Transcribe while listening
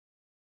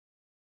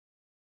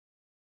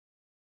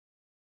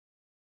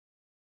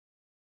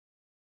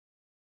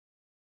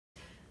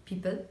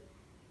people,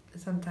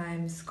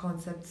 sometimes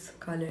concepts,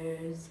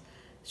 colors,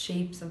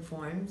 shapes and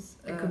forms.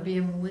 It could be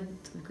a mood,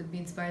 it could be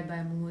inspired by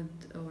a mood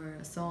or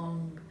a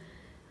song,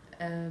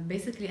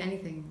 basically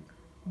anything.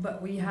 But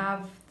we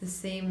have the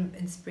same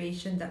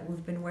inspiration that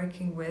we've been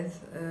working with,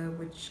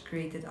 which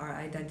created our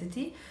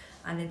identity,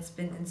 and it's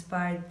been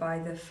inspired by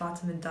the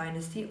Fatimid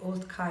dynasty,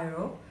 Old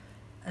Cairo.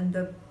 And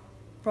the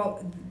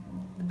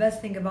best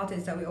thing about it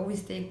is that we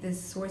always take this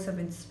source of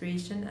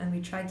inspiration and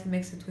we try to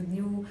mix it with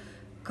new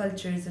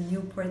cultures and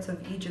new parts of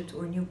Egypt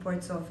or new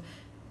parts of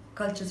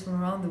cultures from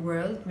around the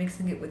world,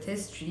 mixing it with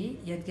history,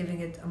 yet giving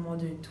it a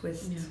modern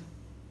twist. Yeah.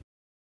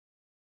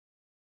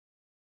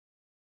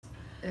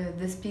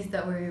 This piece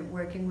that we're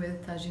working with,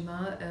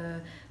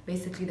 Tajima,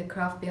 basically the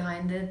craft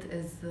behind it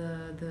is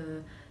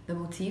the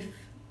motif,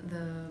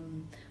 the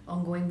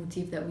ongoing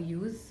motif that we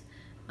use,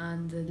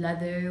 and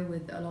leather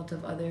with a lot of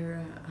other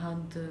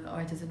hand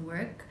artisan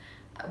work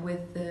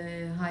with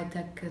the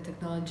high-tech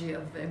technology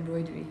of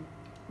embroidery.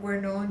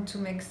 We're known to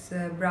mix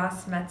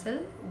brass metal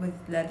with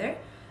leather,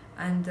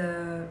 and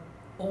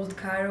Old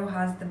Cairo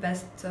has the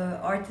best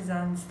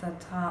artisans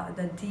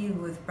that deal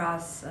with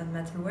brass and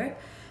metal work.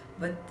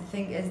 But the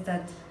thing is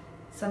that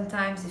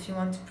sometimes if you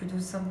want to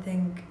produce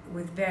something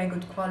with very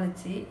good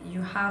quality,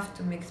 you have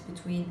to mix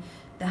between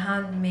the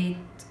handmade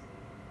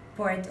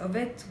part of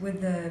it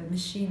with the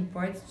machine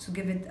part to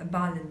give it a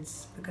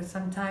balance. Because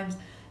sometimes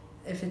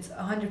if it's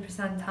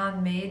 100%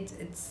 handmade,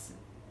 it's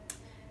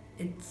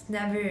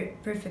never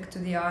perfect to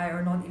the eye,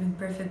 or not even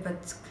perfect, but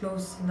it's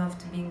close enough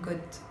to being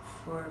good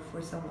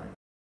for someone.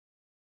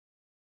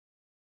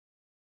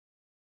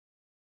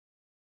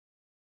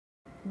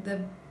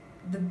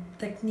 The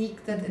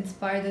technique that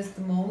inspired us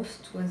the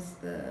most was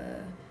the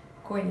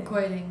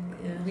coiling.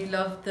 Yeah. We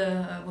loved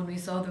when we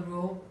saw the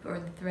rope or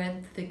the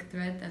thread, thick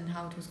thread, and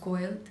how it was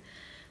coiled.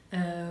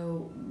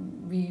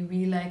 We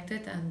really liked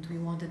it and we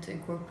wanted to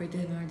incorporate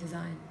it in our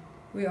design.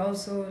 We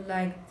also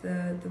liked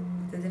the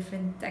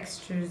different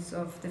textures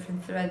of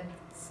different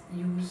threads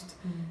used,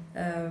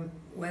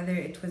 whether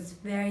it was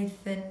very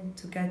thin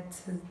to get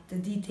the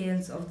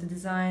details of the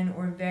design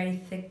or very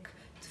thick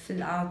to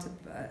fill out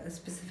a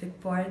specific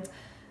part.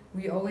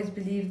 We always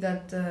believe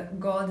that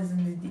God is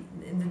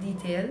in the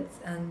details,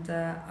 and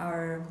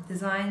our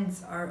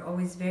designs are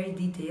always very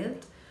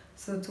detailed.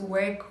 So to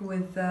work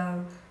with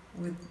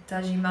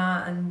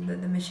Tajima and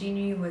the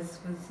machinery was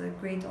a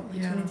great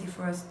opportunity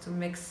for us to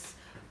mix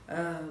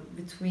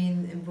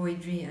between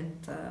embroidery and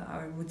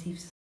our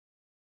motifs.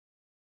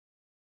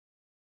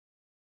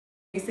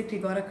 Basically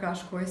got a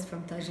crash course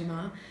from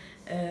Tajima.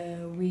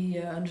 We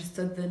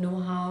understood the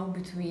know-how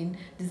between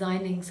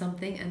designing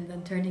something and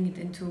then turning it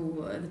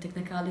into the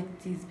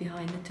technicalities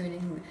behind it,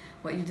 turning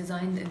what you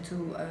designed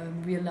into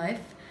real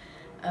life.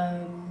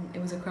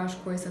 It was a crash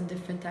course on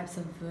different types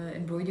of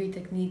embroidery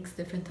techniques,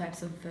 different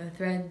types of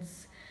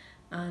threads,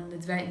 and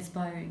it's very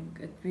inspiring.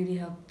 It really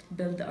helped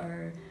build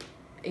our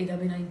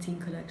AW19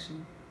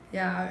 collection.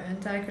 Yeah, our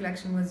entire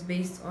collection was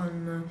based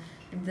on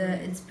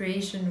the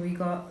inspiration we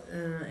got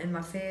in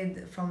Marseille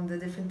from the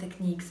different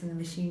techniques and the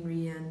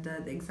machinery and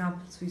the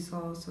examples we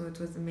saw, so it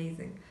was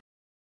amazing.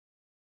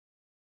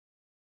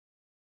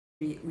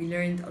 We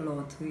learned a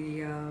lot.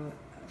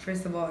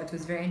 First of all, it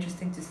was very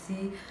interesting to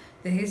see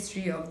the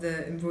history of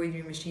the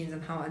embroidery machines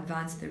and how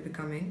advanced they're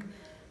becoming.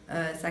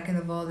 Second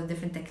of all, the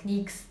different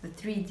techniques, the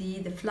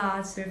 3D, the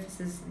flat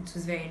surfaces, it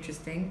was very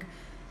interesting.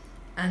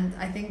 And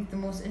I think the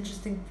most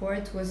interesting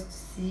part was to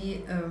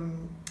see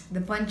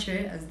the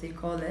puncher, as they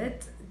call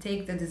it,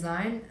 take the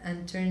design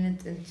and turn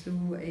it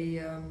into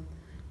a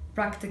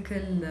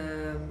practical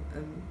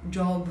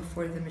job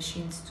for the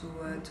machines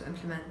to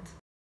implement.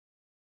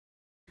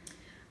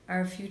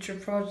 Our future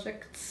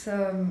projects,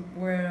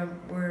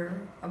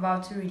 we're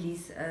about to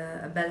release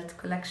a belt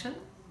collection.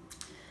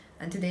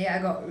 And today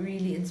I got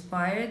really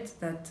inspired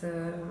that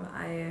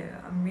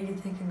I'm really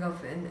thinking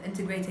of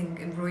integrating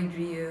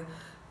embroidery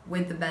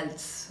with the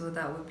belts, so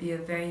that would be a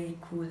very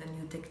cool and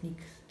new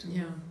technique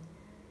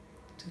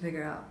to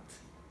figure out.